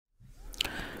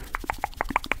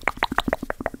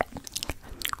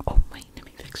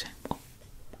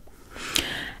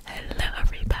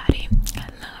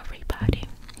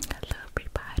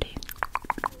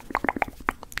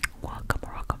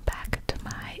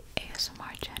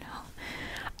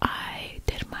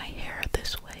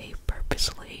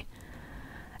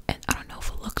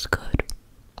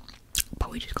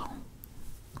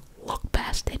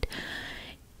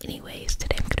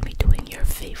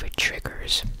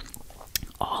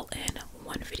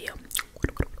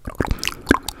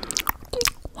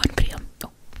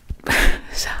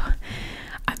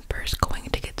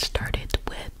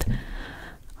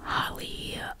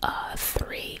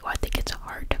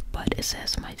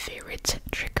favorite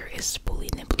trigger is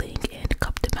spoolie nibbling and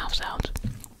cup to mouth sounds.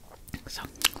 So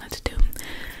let's do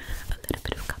a little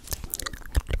bit of cup.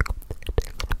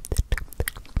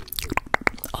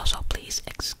 Also, please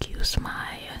excuse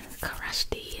my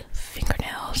crusty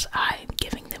fingernails. I'm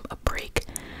giving them a break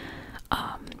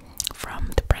from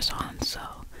the press on, so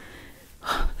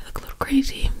they look a little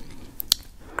crazy.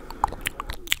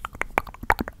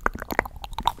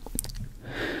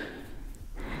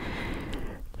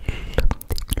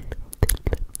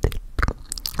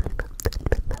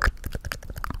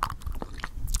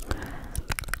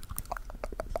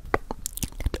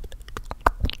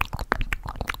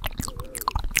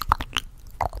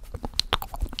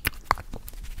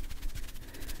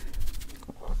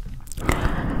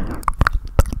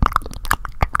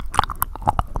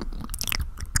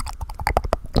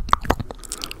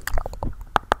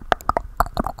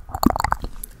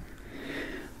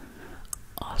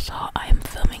 Also, I am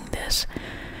filming this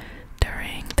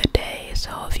during the day,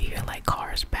 so if you hear like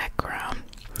cars background,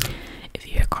 if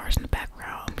you hear cars in the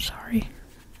background, I'm sorry.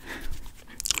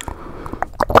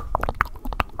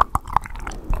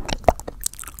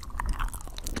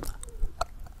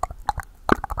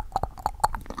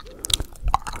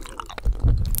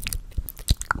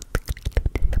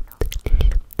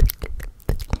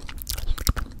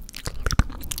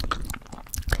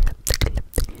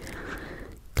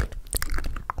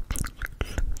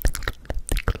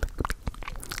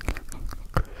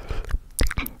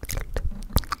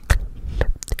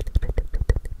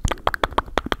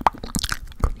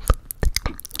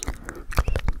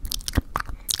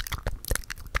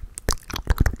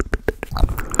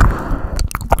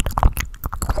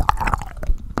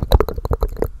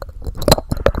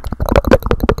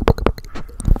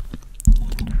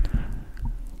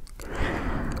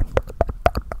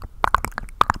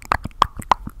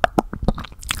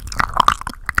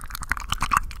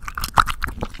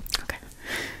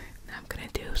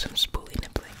 Some spoolie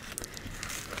nibbling.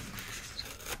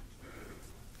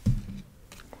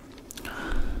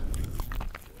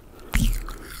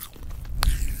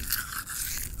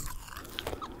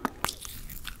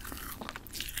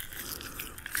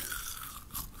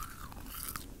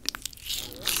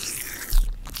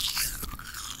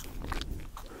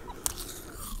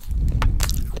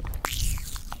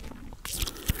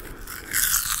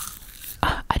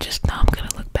 I just know I'm gonna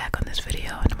look back on this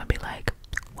video and I'm gonna be like,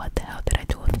 what the hell did I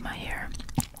do with my hair?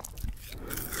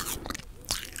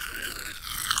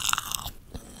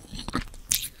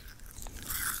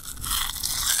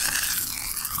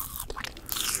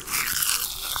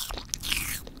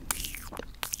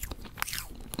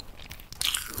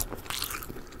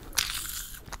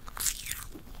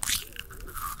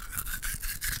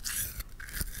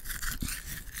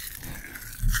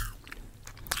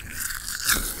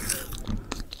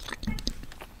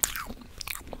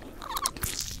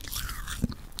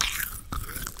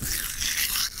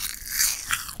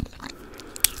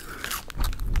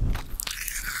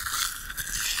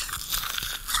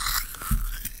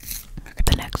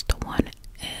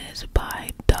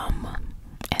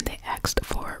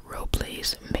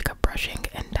 Makeup brushing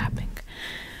and tapping.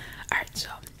 Alright, so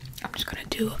I'm just gonna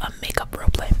do a makeup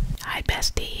roleplay. Hi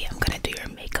bestie, I'm gonna do your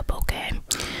makeup, okay?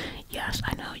 Yes,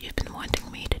 I know you've been wanting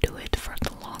me to do it for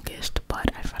the longest, but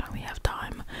I finally have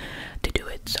time to do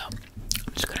it, so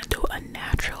I'm just gonna do a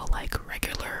natural, like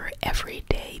regular,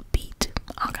 everyday beat.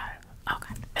 Okay.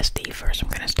 Bestie, first I'm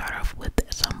gonna start off with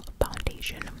some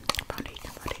foundation.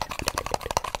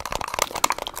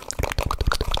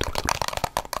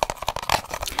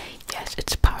 Yes,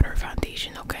 it's powder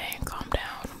foundation, okay? Calm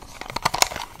down.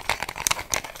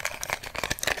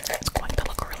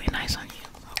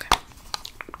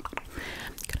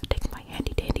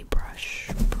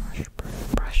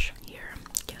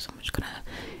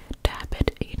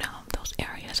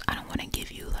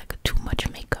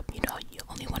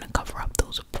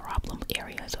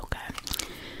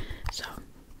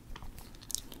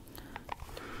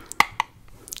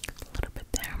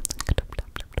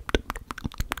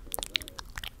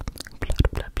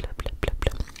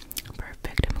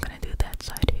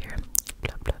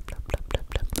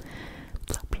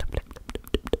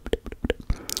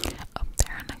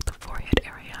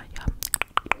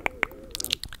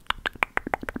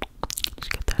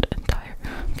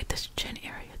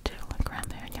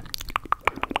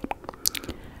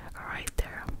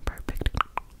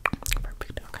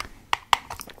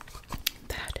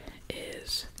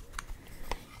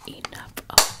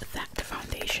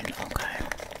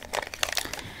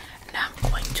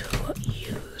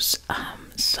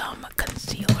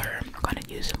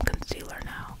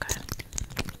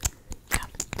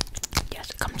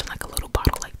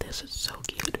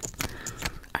 Good.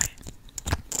 Alright.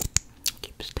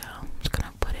 Keep still. I'm just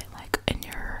gonna put it like in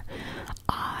your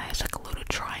eyes, like a little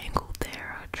triangle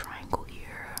there, a triangle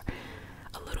here,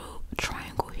 a little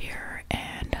triangle here,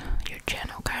 and your chin,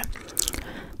 okay?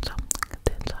 So,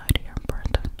 this side here,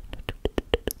 burnt.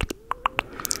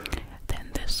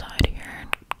 Then this side here.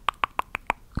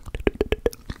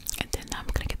 And then I'm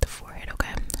gonna get the forehead,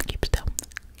 okay? Keep still.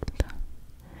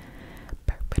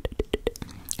 Perfect.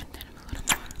 And then a little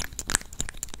more.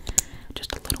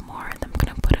 Just a little more, and I'm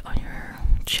gonna put it on your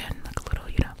chin, like a little,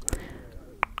 you know.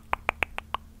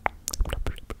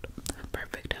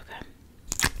 Perfect, okay.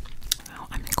 Now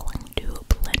I'm going to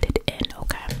blend it in,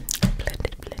 okay? Blend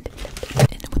it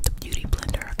in with the beauty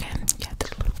blender, okay? Yeah,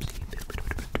 this little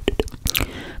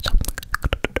so,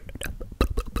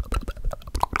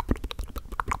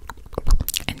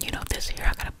 and you know this here,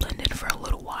 I gotta blend it for a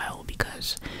little while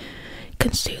because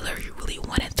concealer, you really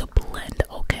want it to blend,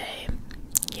 okay?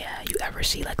 Yeah, you ever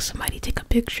see like somebody take a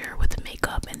picture with the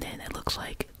makeup and then it looks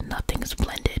like nothing's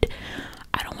blended?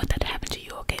 I don't want that to happen to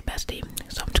you, okay, bestie?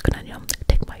 So I'm just gonna, you know,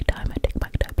 take my time, blend it.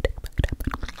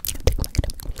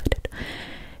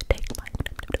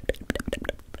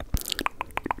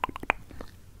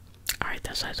 Alright,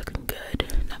 that side's looking good.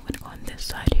 Now I'm gonna go on this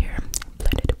side here.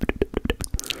 Blend it.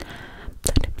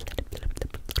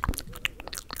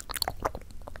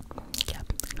 Yeah.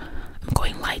 I'm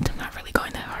going light, I'm not really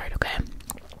going that hard, okay?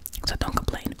 So don't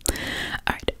complain.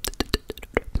 Alright.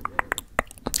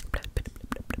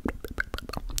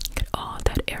 Get all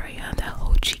that area, that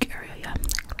whole cheek area, yeah.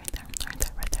 Right there.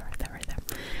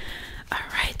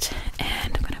 Alright,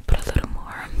 and I'm gonna put a little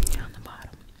more on the bottom.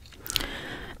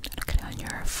 Get it on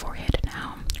your forehead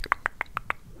now.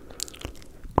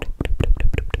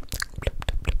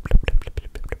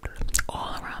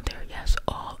 All around there, yes.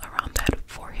 All around that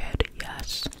forehead,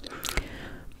 yes.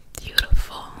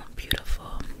 Beautiful,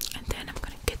 beautiful. And then I'm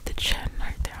gonna get the chin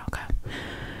right there, okay?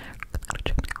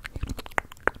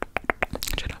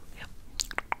 Chin up, yep.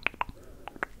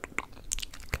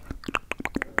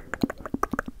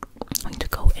 I'm going to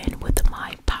go in with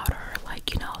my powder,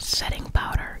 like, you know, setting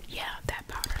powder. Yeah, that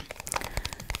powder.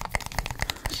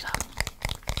 So,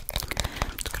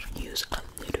 I'm just gonna use a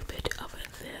little bit of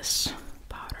this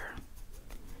powder.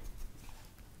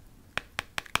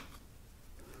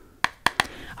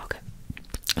 Okay,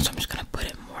 so I'm just gonna put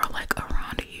it more like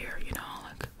around here, you know,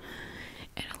 like,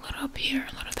 and a little up here,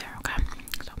 a little there, okay?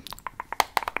 So,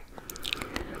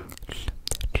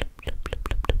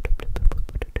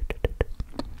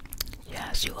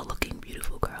 yes, you are looking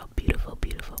beautiful, girl. Beautiful,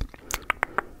 beautiful.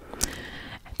 And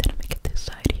then I'm gonna get this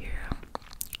side here.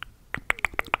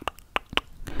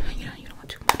 You know, you don't want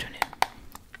too much on it.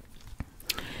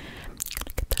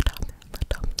 Gonna get the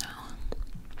top now.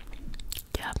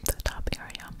 Yeah, the top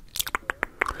area.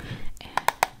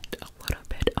 And a little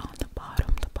bit on the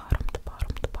bottom.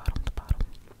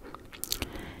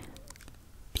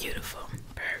 Beautiful.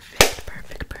 Perfect.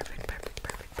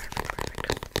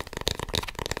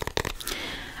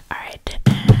 Alright,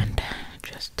 and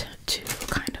just to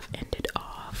kind of end it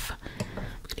off, I'm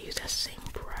gonna use that same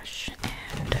brush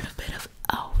and a bit of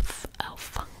elf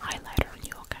highlighter on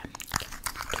you, okay?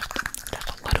 Just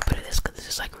a little bit of this because this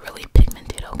is like really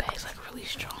pigmented, okay? It's like really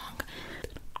strong.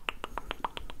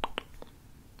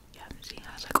 Yeah, see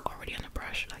how it's like already on the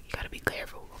brush? Like, you gotta be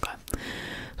careful, okay? So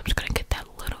I'm just gonna get that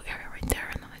little area right there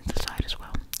and then like the side as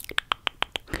well.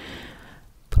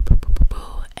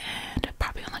 And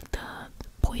probably on like the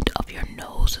point of your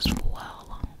nose as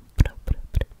well.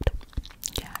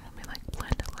 Yeah, let me like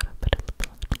blend a little bit.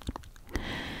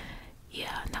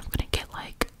 Yeah, now I'm gonna get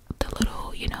like the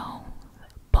little, you know,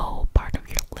 bow part of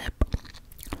your lip.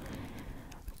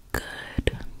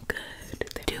 Good.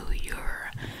 Do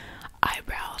your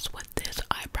eyebrows with this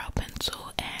eyebrow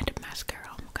pencil and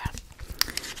mascara, okay?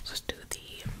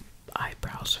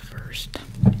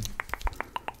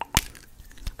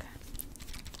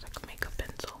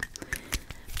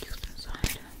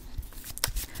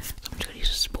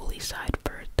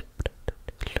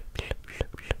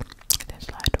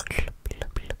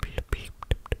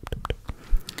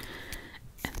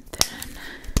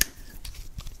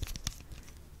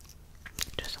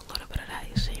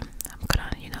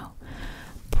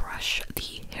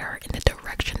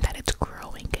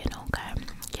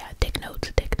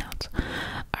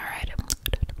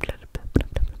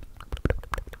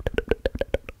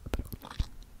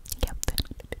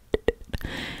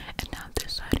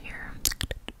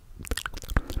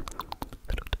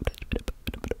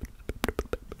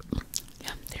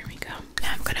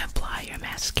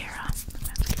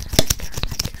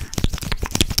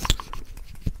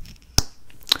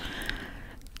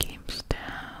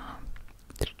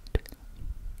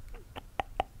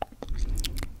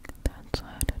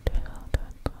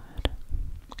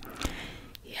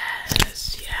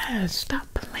 Yes, stop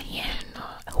playing.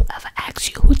 Whoever asks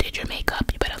you who did your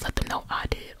makeup, you better let them know I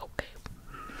did. Okay.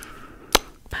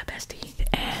 Bye, bestie.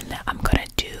 And I'm gonna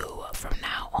do from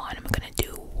now on. I'm gonna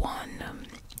do one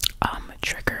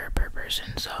trigger per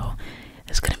person. So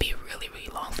it's gonna be a really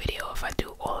long video if I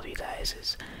do all of you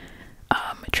guys's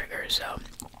triggers. So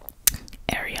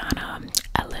Ariana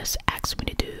Ellis asked me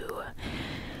to do.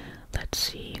 Let's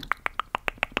see.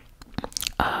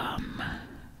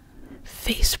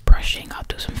 Face brushing. I'll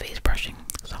do some face brushing.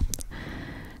 So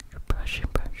brushing.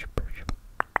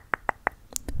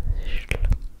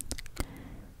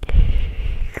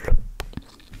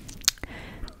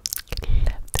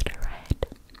 Left to the right,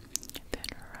 then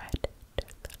right to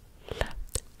the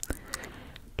left.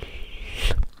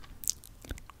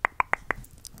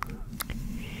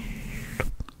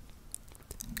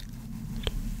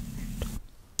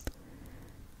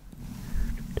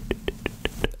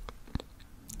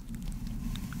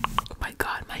 Oh my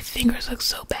god, my fingers look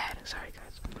so bad. Sorry,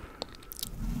 guys.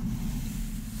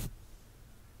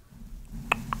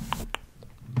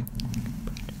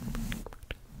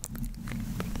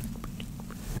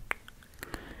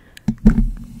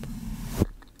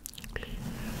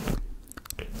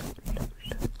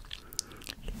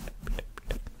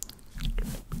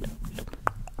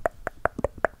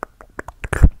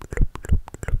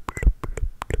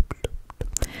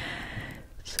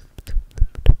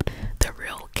 The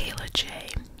real Kayla J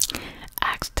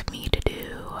asked me to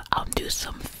do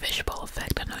some fishbowl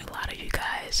effect. I know a lot of you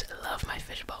guys love my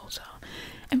fishbowl. So,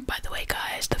 and by the way,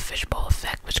 guys, the fishbowl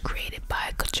effect was created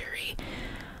by Kuturi.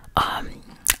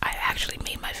 I actually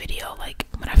made my video, like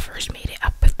when I first made it, I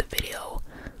put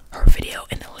her video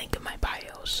in the link in my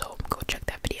bio. So go check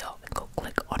that video and go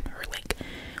click on her link,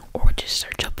 or just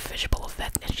search up fishbowl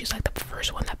effect, and she's like the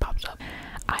first one that pops up.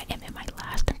 I am in my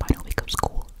last and final week of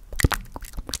school.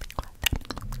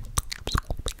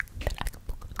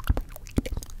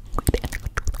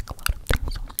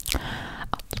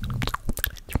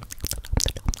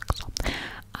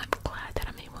 I'm glad that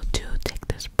I'm able to take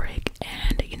this break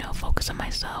and, focus on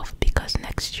myself, because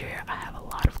next year I have a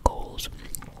lot of goals.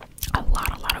 A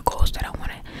lot of goals that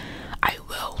I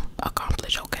will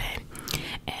accomplish, okay?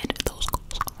 And those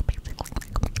goals are basically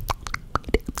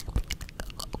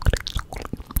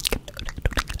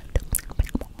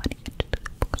make more money, because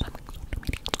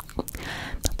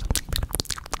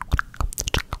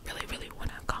I'm really want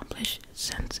to accomplish,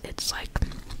 since it's like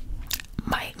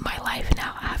my life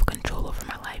now. I have control over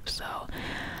my life, so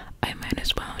I might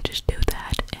as well just do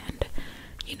that and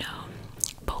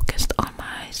focused on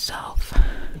myself,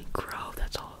 grow.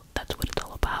 That's what it's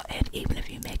all about. And even if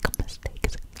you make a mistake,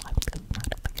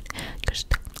 you're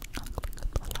still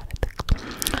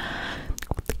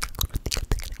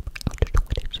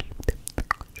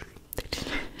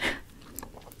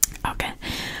okay.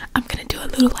 I'm gonna do a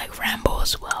little like ramble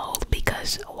as well,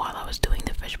 because while I was doing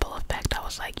the fishbowl effect, I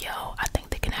was like, yo, I think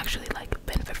they can actually like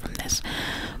benefit from this.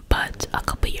 But a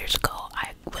couple years ago,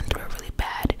 I went through a really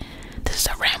bad, this is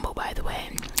a ramble by the way,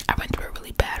 I went through a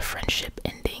really bad friendship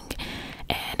ending,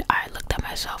 and I looked at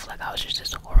myself like I was just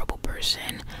this horrible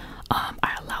person.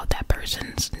 I allowed that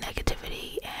person's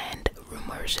negativity and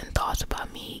rumors and thoughts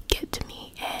about me get to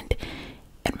me, and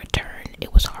in return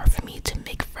it was hard for me to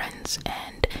make friends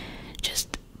and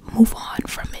just move on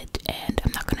from it. And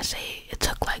I'm not gonna say it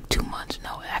took like 2 months,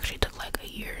 no, it actually took like a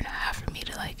year and a half for me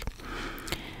to like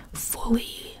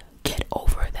fully get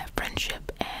over that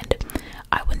friendship. And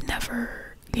I would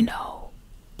never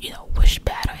wish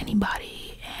bad on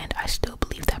anybody, and I still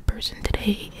believe that person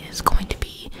today is going to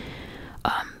be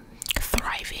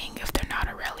thriving if they're not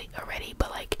already,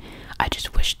 but like I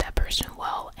just wish that person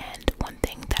well. And one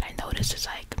thing that I noticed is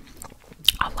like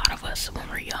a lot of us when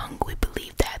we're young, we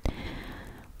believe that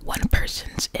one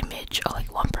person's image or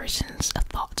like one person's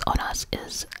thoughts on us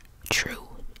is true.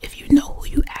 If you know who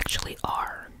you actually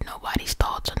are, nobody's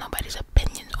thoughts or nobody's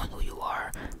opinions on who you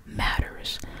are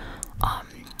matters.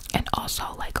 And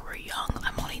also, like, we're young.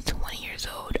 I'm only 20 years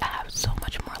old. I have so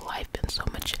much more life and so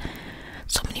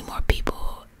many more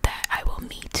people that I will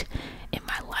meet in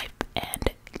my life.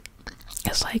 And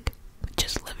it's like,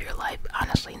 just live your life.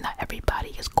 Honestly, not everybody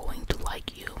is going to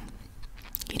like you.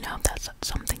 That's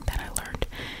something that I learned.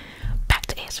 Back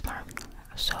to ASMR.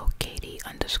 So Katie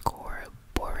 _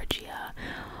 Borgia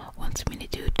wants me to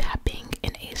do tapping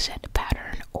in a set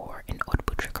pattern or an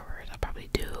audible trigger words. I'll probably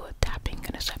do a tapping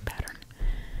in a set pattern.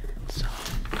 So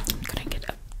I'm gonna get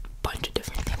a bunch of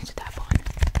different things to tap on.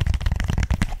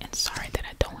 And sorry that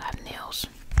I don't have nails.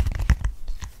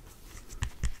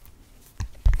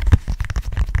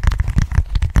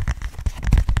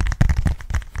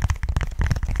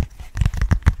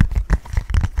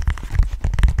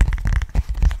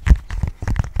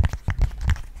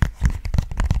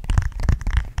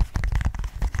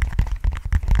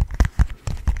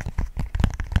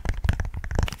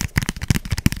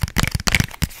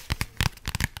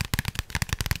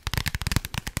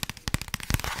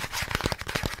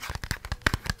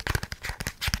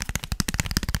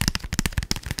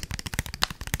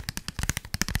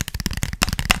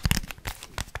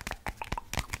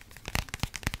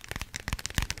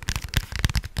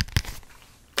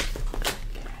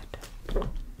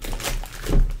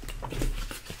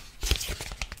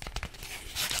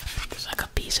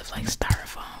 piece of like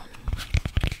styrofoam.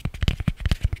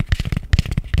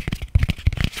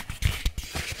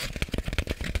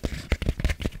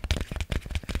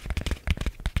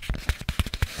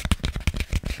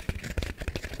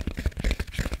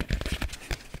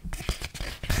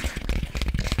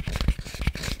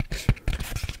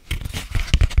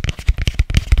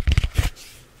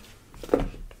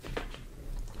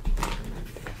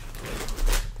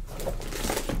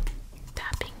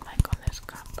 Tapping like on this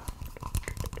cup.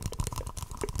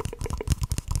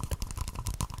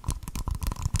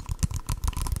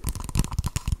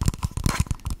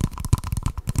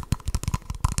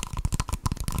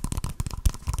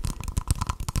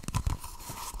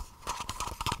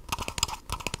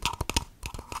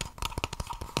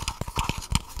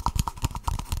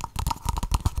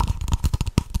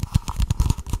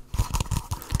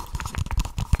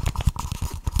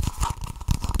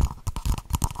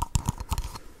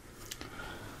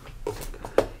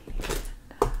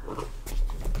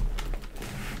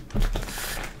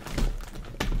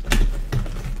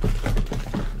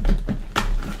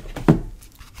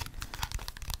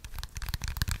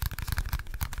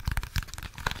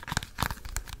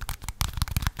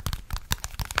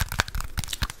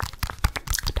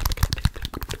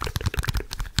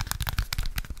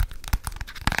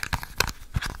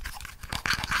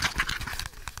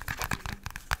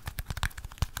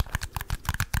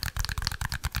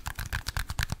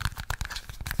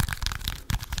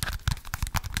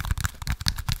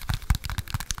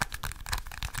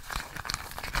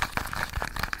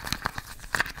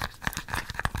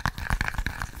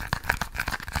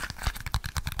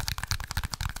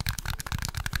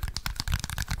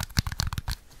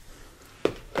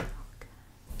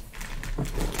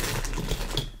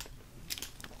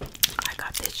 I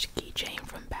got this keychain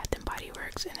from Bath and Body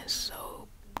Works and it's so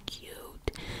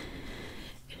cute.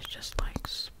 It's just like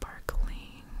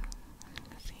sparkling.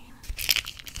 Let's see.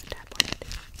 Tap on it.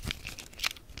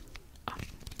 Oh.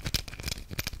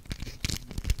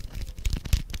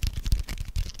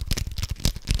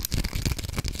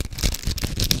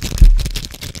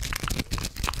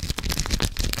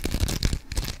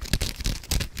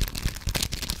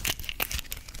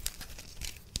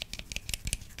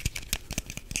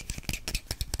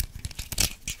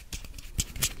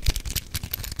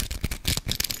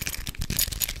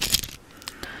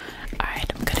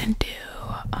 Alright, I'm gonna do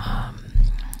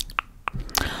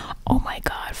oh my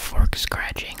god, fork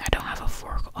scratching. I don't have a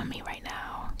fork on me right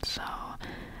now, so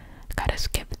gotta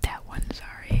skip that one,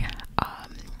 sorry.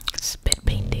 Spit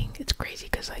painting. It's crazy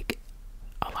because like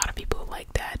a lot of people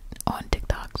like that on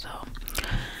TikTok, so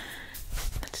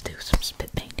let's do some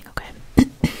spit painting, okay?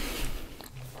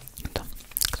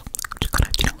 So just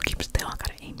gotta, keep still. I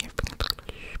gotta aim here.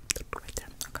 Right there.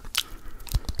 Okay.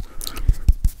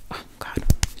 Oh god.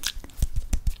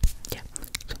 Yeah.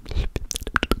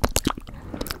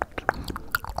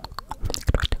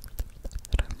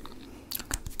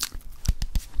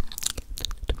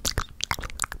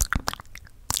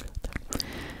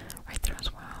 Right there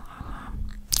as well.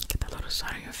 Get that little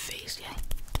side on your face, yeah.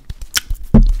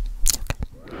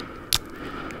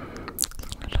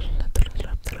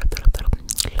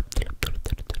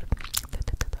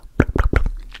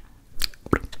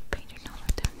 Paint your nose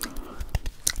right there.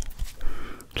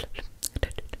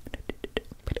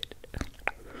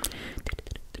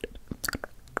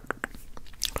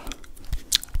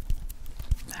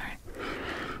 Alright.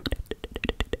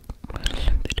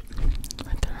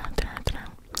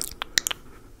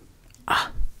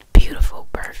 Ah, beautiful,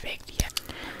 perfect, yeah.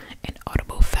 And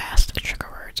audible, fast trigger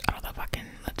words. I don't know if I can,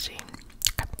 let's see.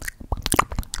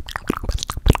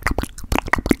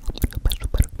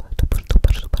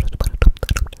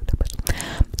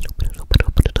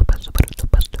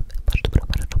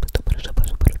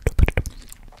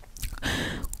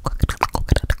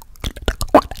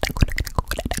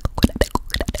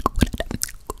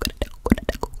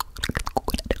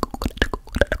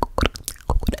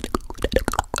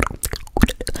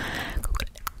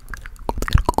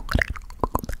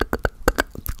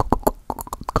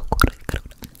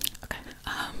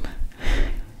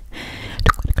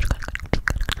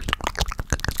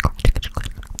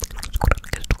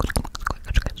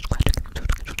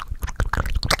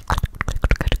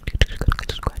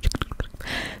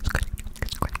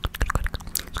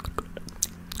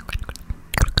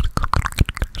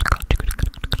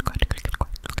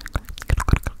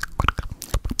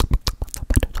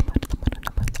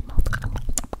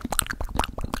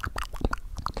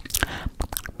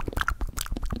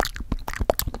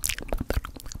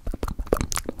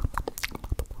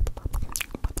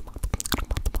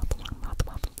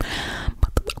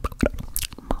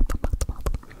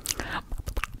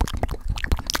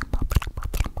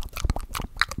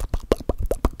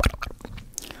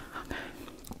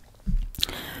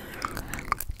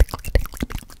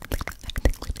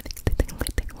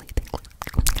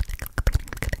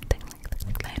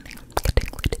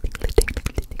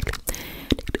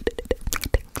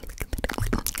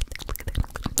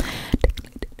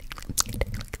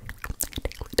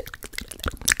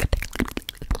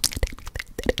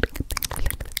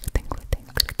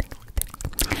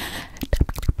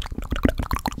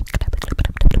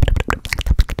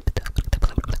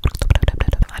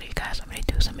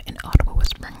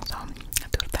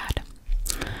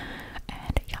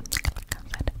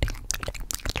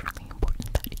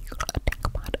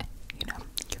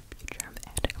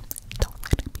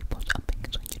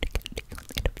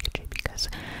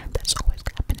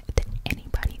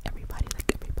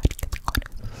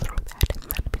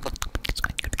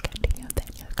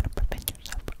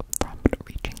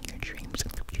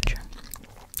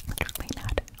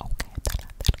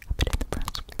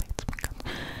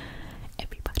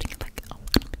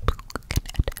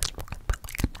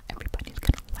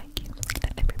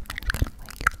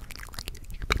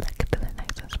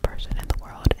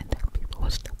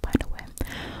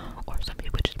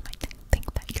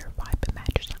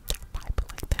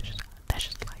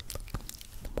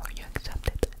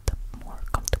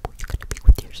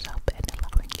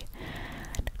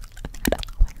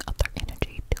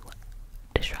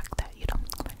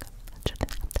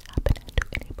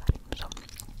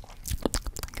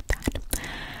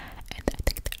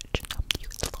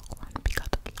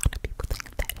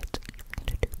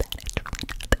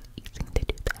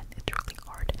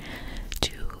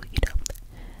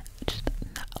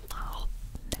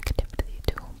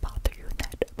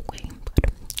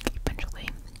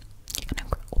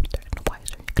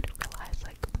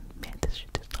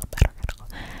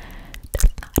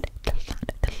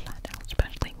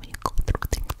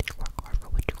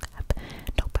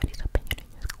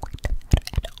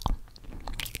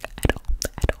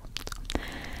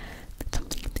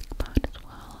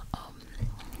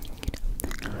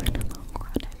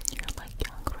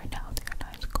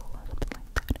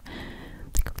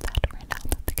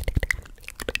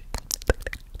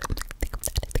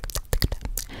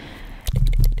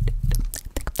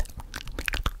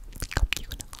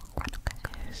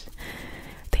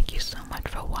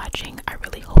 brushing